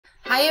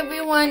Hi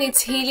everyone,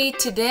 it's Healy.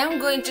 Today I'm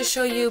going to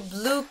show you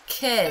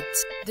Blooket.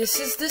 This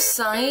is the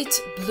site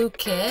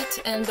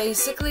Blooket, and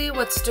basically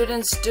what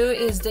students do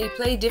is they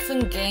play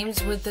different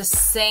games with the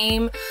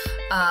same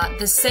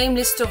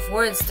list of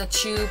words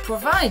that you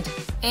provide.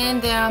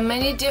 And there are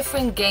many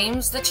different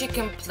games that you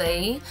can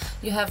play.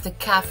 You have the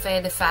cafe,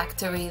 the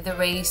factory, the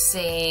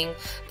racing,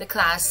 the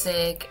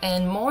classic,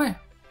 and more.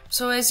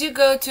 So as you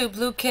go to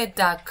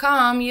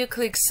blooket.com, you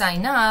click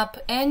sign up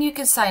and you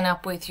can sign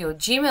up with your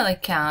Gmail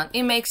account.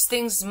 It makes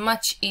things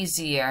much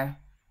easier.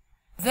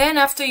 Then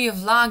after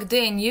you've logged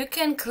in, you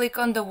can click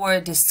on the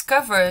word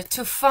discover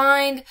to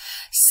find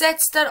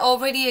sets that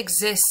already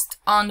exist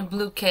on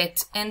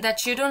Blooket and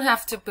that you don't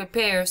have to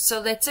prepare. So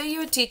let's say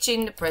you're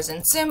teaching the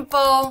present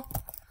simple.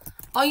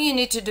 All you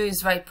need to do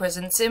is write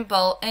present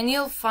simple and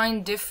you'll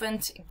find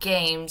different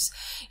games.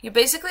 You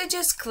basically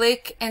just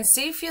click and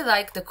see if you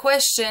like the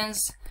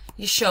questions.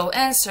 You show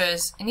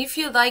answers, and if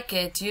you like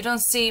it, you don't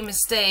see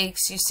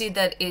mistakes, you see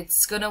that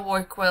it's gonna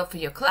work well for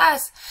your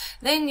class,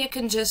 then you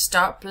can just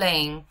start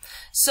playing.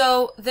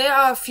 So there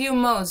are a few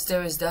modes.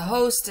 There is the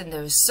host and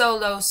there is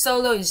solo.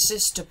 Solo is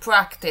just to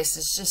practice,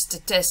 it's just to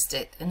test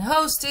it, and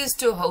host is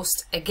to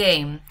host a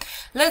game.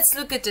 Let's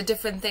look at the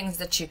different things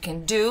that you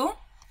can do.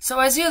 So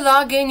as you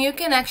log in, you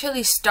can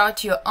actually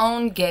start your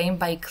own game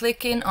by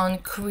clicking on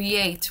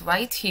create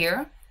right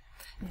here.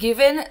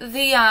 Given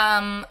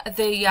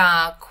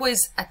the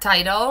quiz a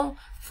title,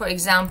 for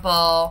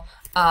example,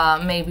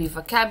 maybe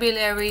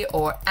vocabulary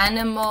or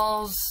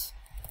animals,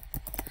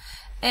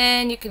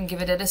 and you can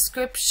give it a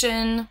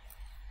description.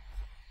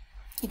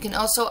 You can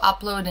also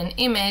upload an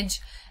image,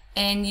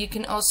 and you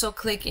can also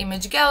click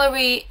image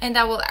gallery, and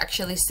that will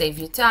actually save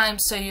you time.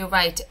 So you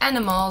write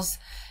animals,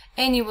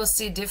 and you will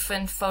see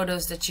different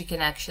photos that you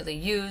can actually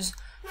use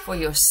for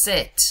your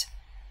set.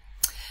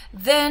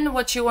 Then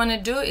what you want to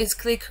do is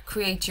click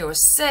create your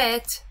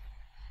set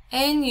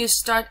and you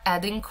start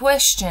adding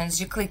questions.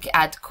 You click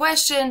add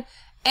question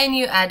and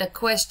you add a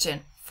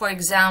question. For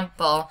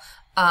example,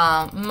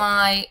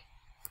 my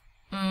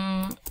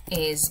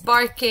is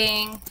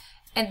barking,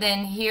 and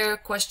then here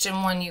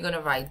question 1 you're going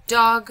to write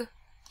dog.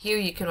 Here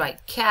you can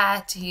write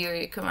cat, here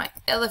you can write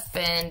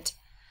elephant,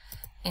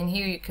 and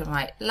here you can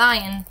write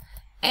lion.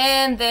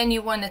 And then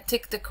you want to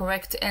tick the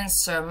correct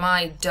answer,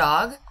 my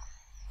dog.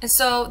 And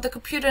so the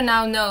computer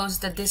now knows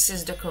that this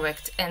is the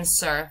correct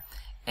answer,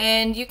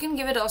 and you can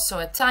give it also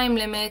a time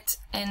limit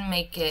and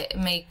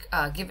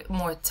give it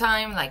more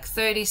time, like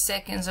 30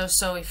 seconds or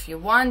so if you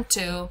want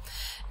to.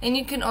 And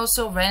you can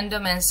also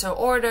random answer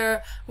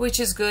order,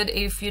 which is good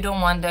if you don't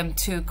want them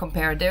to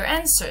compare their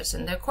answers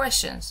and their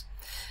questions.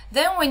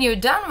 Then when you're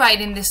done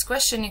writing this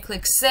question, you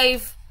click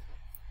save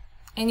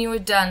and you're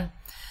done.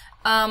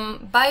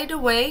 By the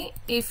way,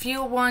 if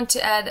you want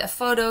to add a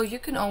photo, you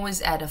can always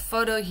add a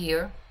photo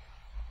here.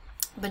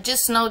 But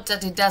just note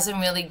that it doesn't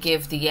really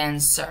give the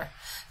answer.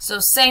 So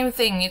same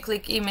thing, you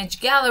click image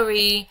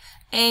gallery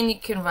and you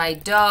can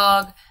write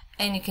dog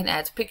and you can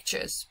add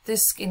pictures.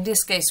 In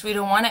this case, we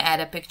don't want to add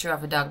a picture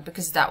of a dog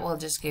because that will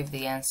just give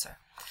the answer.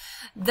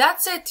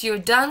 That's it, you're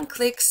done.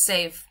 Click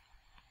save.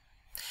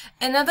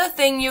 Another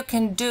thing you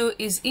can do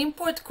is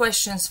import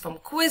questions from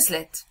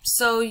Quizlet.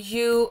 So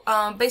you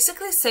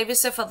basically save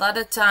yourself a lot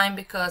of time,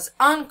 because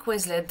on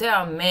Quizlet there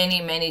are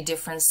many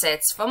different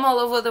sets from all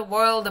over the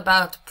world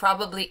about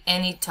probably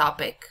any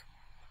topic.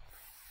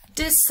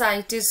 This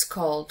site is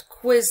called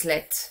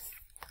Quizlet.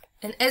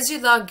 And as you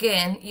log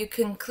in, you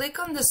can click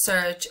on the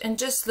search and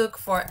just look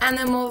for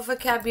animal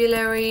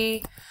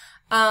vocabulary,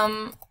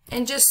 and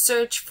just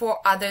search for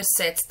other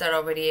sets that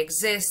already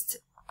exist,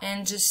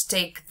 and just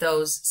take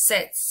those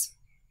sets.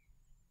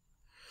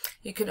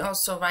 You can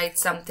also write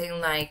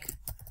something like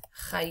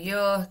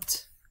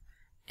chayot,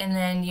 and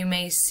then you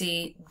may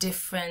see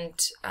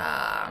different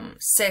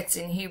sets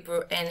in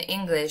Hebrew and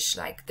English,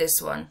 like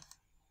this one.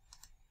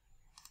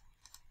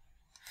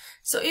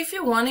 So if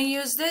you want to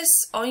use this,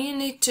 all you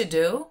need to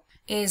do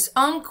is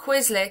on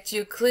Quizlet,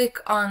 you click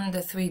on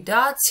the 3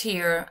 dots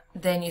here,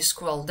 then you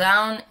scroll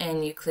down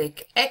and you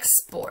click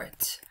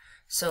export.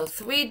 So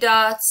 3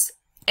 dots,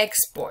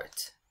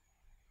 export.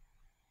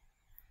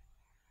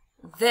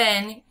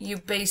 Then you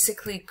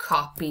basically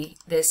copy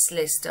this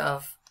list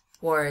of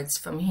words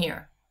from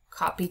here.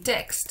 Copy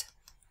text.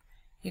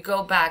 You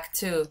go back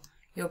to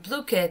your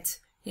Blooket,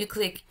 you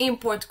click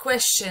import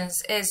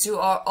questions as you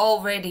are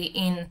already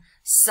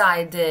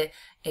inside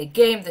a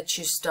game that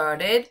you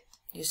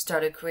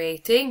started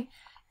creating,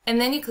 and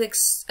then you click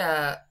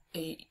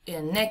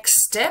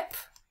next step,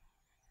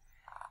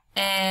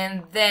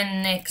 and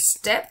then next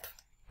step,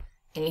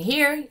 and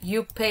here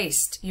you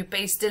paste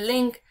the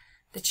link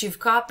that you've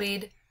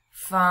copied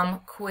from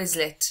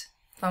Quizlet.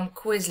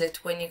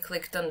 When you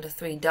clicked on the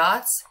 3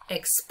 dots,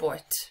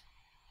 export.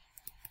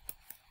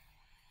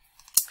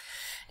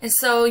 And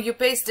so you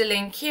paste the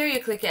link here,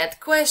 you click add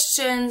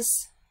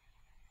questions.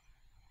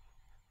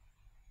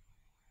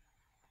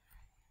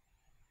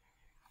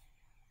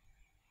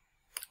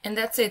 And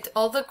that's it.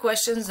 All the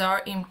questions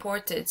are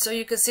imported. So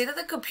you can see that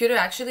the computer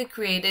actually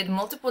created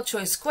multiple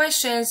choice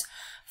questions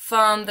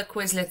from the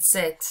Quizlet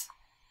set.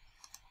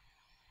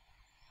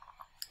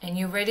 and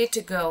you're ready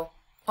to go.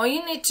 All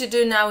you need to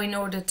do now in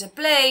order to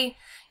play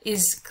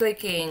is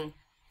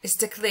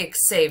to click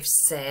Save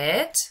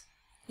Set.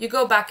 You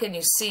go back and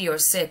you see your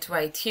set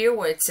right here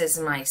where it says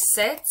My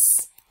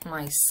Sets,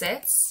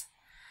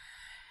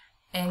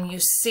 and you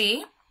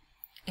see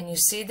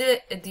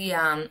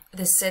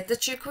the set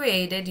that you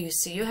created. You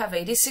see you have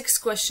 86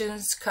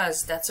 questions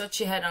because that's what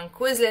you had on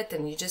Quizlet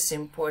and you just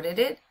imported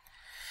it.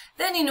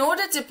 Then in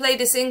order to play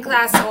this in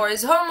class or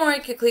as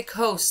homework, you click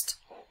Host.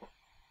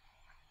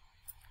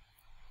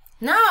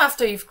 Now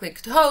after you've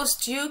clicked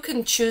Host, you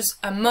can choose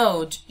a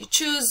mode. You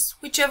choose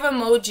whichever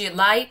mode you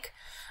like.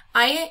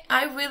 I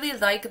really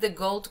like the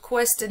Gold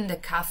Quest and the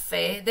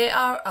Cafe. They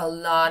are a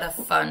lot of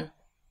fun.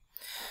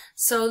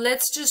 So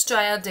let's just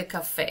try out the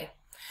Cafe.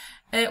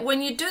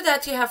 When you do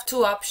that, you have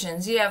two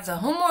options. You have the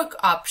homework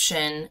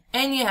option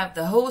and you have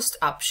the host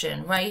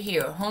option right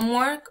here,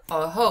 homework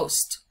or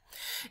host.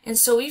 And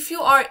so if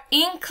you are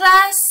in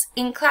class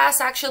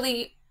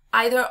actually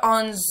either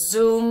on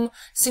Zoom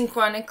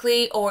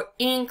synchronically or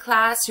in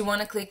class, you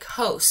want to click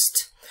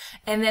host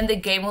and then the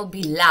game will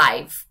be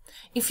live.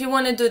 If you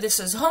want to do this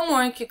as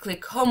homework, you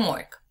click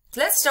homework.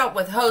 Let's start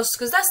with host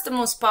because that's the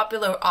most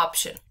popular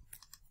option.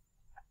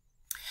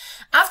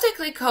 After you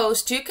click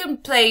host, you can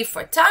play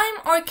for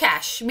time or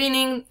cash,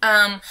 meaning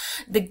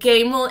the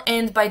game will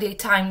end by the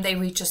time they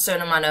reach a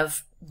certain amount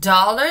of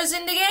dollars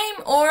in the game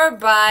or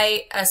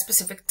by a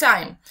specific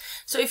time.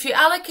 So if you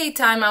allocate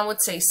time, I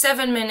would say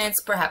 7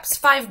 minutes, perhaps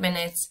 5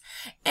 minutes.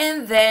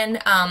 And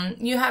then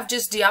you have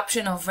just the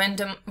option of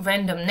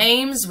random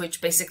names,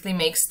 which basically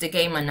makes the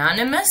game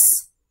anonymous.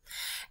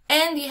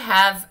 And you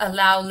have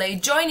allow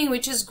late joining,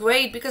 which is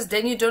great because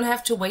then you don't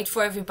have to wait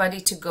for everybody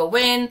to go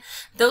in.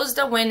 Those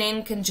that went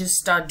in can just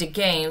start the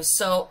game.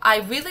 So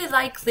I really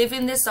like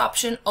leaving this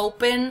option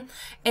open,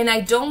 and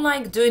I don't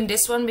like doing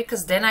this one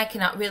because then I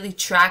cannot really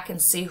track and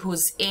see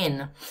who's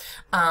in.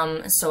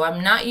 So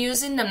I'm not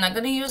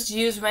going to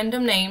use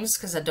random names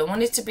because I don't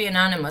want it to be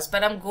anonymous,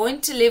 but I'm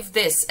going to leave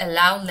this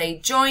allow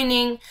late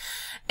joining,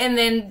 and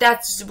then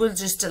that will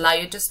just allow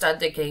you to start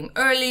the game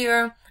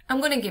earlier. I'm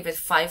going to give it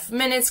 5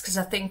 minutes because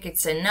I think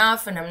it's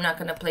enough, and I'm not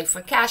going to play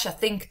for cash. I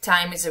think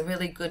time is a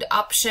really good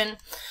option,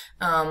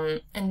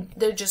 and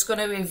they're just going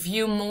to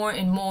review more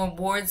and more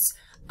words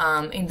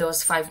in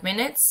those 5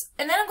 minutes.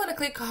 And then I'm going to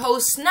click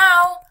host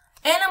now,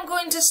 and I'm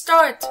going to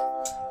start.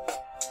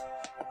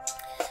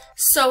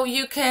 So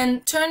you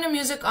can turn the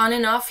music on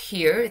and off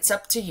here. It's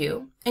up to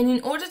you. And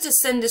in order to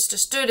send this to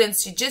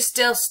students, you just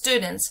tell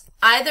students,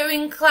 either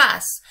in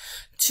class,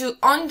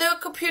 on their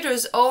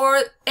computers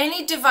or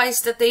any device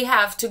that they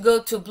have, to go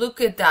to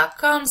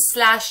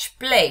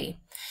blooket.com/play.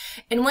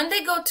 And when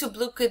they go to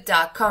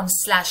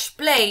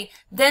blooket.com/play,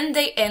 then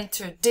they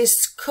enter this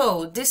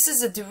code. This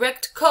is a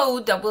direct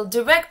code that will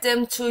direct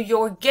them to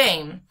your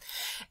game.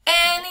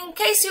 And in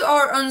case you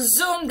are on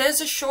Zoom,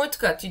 there's a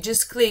shortcut. You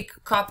just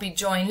click copy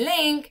join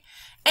link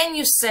and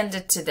you send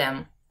it to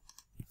them.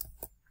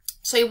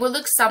 So it will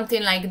look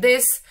something like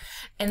this.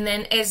 And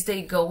then as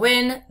they go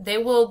in, they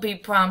will be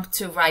prompted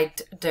to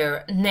write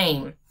their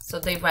name. So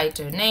they write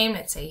their name,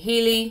 let's say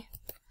Healy,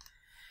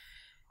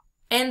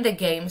 and the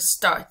game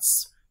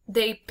starts.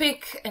 They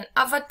pick an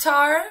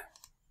avatar,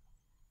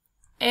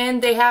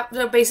 and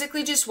they're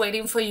basically just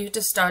waiting for you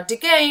to start the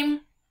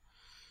game.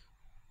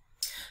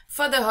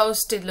 For the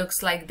host, it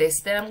looks like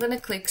this. Then I'm going to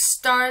click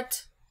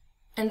start,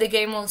 and the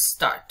game will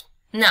start.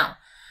 Now,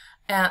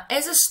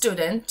 as a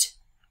student,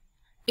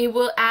 it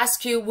will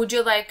ask you, would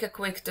you like a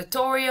quick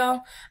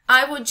tutorial?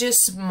 I would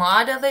just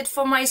model it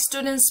for my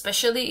students,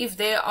 especially if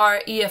they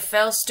are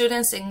EFL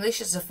students,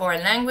 English as a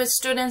foreign language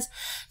students.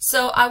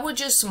 So I would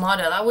just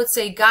model. I would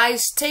say,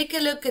 guys, take a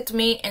look at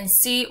me and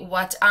see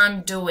what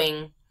I'm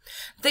doing.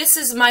 This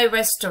is my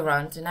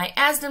restaurant, and I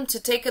asked them to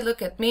take a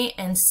look at me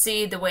and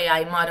see the way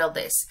I model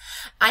this.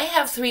 I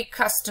have 3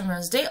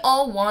 customers. They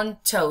all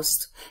want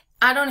toast.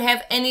 I don't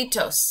have any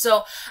toast,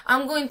 so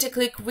I'm going to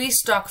click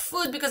restock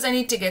food because I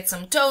need to get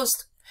some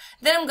toast.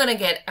 Then I'm going to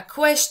get a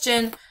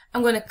question.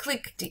 I'm going to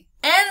click the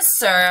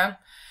answer.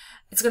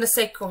 It's going to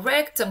say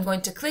correct. I'm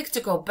going to click to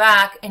go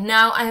back, and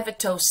now I have a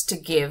toast to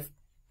give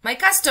my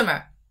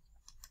customer.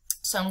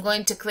 So I'm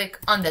going to click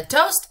on the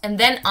toast and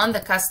then on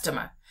the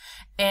customer.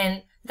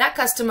 And that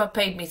customer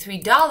paid me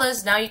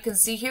 $3. Now you can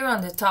see here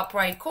on the top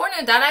right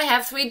corner that I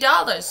have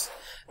 $3.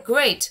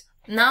 Great.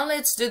 Now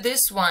let's do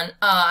this one.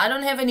 I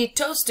don't have any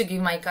toast to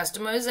give my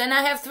customers, and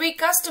I have 3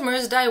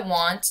 customers that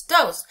want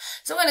toast.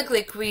 So I'm going to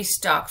click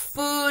restock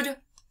food.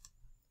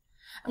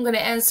 I'm going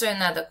to answer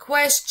another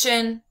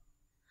question.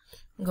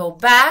 Go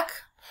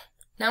back.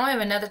 Now I have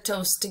another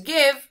toast to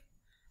give.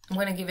 I'm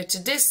going to give it to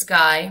this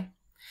guy.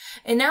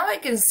 And now I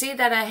can see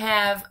that I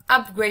have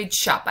upgrade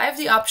shop. I have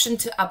the option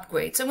to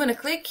upgrade. So I'm going to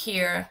click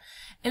here,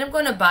 and I'm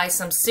going to buy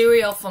some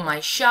cereal for my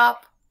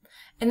shop.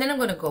 And then I'm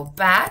going to go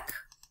back.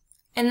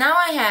 And now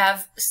I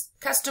have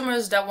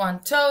customers that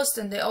want toast,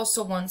 and they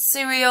also want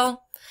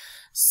cereal.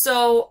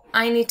 So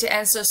I need to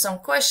answer some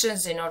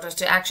questions in order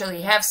to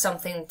actually have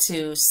something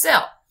to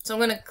sell. So I'm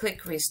going to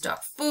click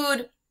restock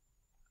food,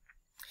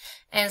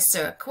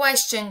 answer a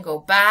question, go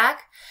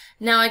back.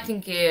 Now I can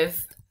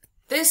give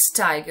this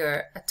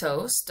tiger a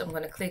toast. I'm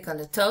going to click on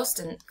the toast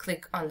and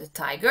click on the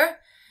tiger.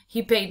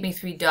 He paid me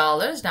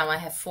 $3. Now I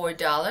have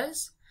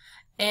 $4.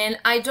 And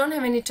I don't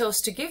have any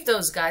toast to give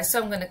those guys,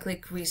 so I'm going to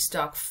click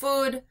restock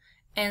food,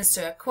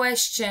 answer a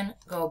question,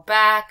 go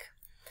back.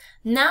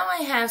 Now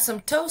I have some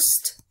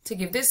toast to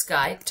give this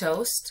guy,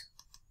 toast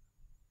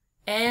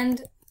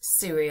and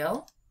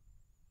cereal.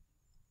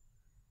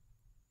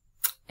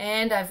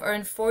 And I've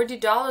earned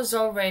 $40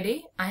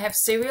 already. I have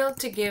cereal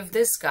to give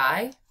this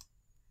guy.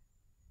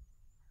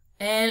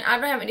 And I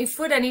don't have any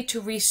food. I need to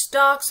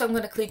restock, so I'm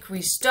going to click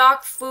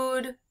restock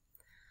food.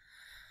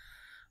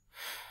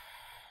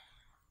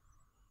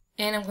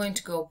 And I'm going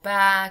to go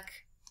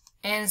back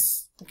and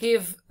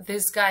give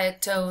this guy a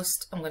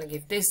toast. I'm going to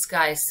give this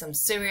guy some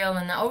cereal.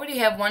 And I already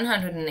have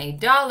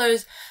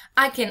 $108.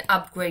 I can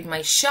upgrade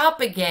my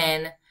shop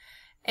again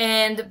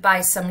and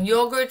buy some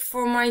yogurt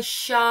for my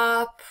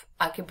shop.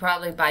 I could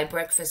probably buy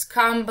breakfast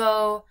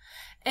combo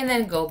and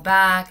then go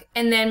back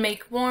and then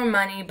make more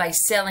money by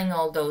selling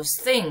all those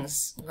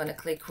things. I'm going to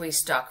click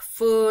restock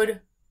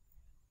food.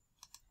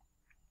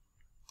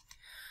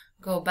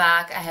 Go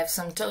back. I have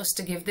some toast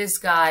to give this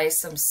guy,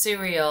 some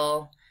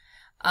cereal.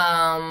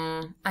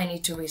 I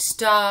need to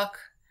restock.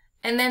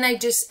 And then I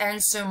just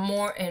answer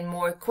more and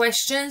more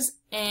questions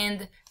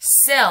and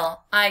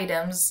sell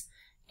items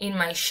in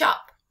my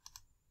shop.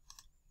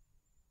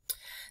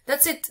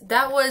 That's it.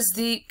 That was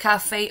the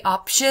cafe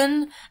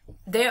option.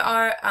 There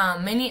are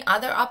many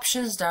other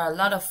options that are a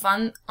lot of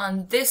fun.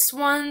 On this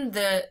one,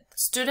 the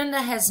student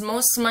that has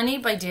most money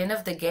by the end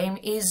of the game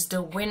is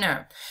the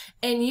winner.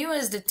 And you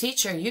as the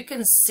teacher, you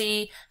can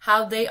see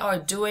how they are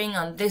doing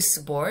on this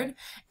board.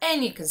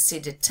 And you can see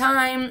the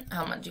time,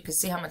 you can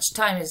see how much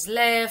time is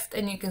left,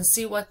 and you can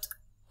see what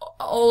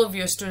all of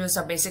your students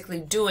are basically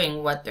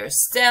doing, what they're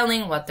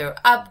selling, what they're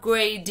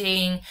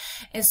upgrading.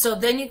 And so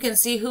then you can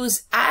see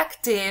who's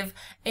active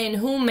and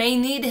who may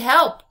need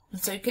help.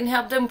 So you can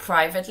help them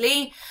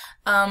privately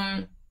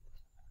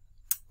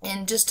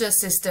and just to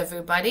assist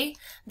everybody.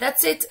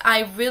 That's it.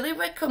 I really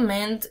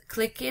recommend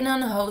clicking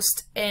on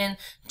host and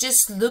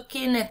just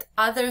looking at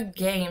other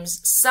games.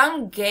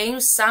 Some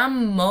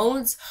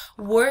modes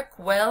work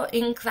well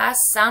in class.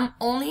 Some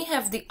only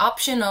have the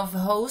option of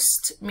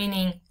host,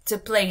 meaning to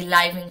play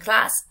live in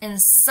class,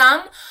 and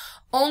some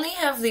only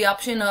have the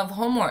option of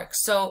homework.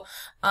 So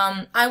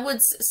I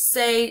would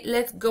say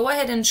let's go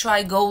ahead and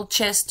try Gold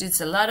Chest.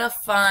 It's a lot of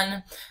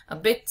fun, a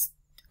bit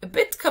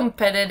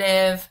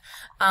competitive.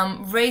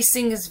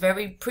 Racing is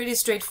pretty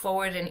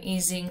straightforward and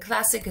easy. And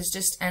Classic is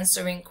just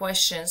answering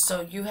questions.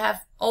 So you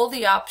have all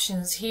the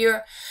options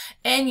here,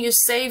 and you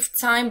save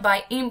time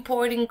by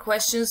importing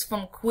questions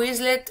from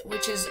Quizlet,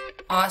 which is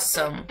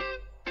awesome.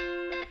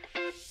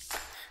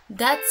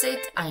 That's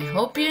it. I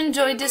hope you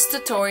enjoyed this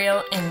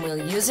tutorial and will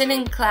use it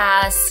in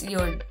class.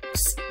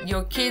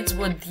 Your kids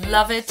would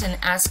love it and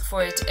ask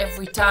for it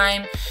every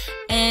time.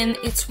 And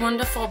it's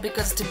wonderful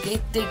because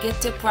they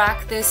get to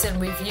practice and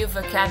review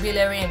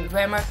vocabulary and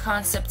grammar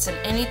concepts and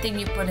anything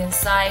you put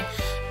inside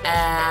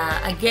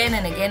again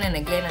and again and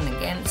again and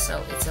again.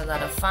 So it's a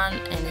lot of fun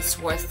and it's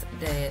worth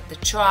the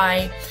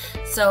try.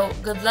 So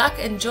good luck,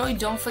 enjoy.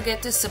 Don't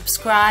forget to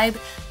subscribe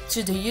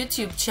to the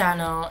YouTube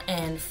channel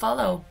and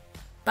follow.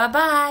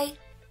 Bye-bye.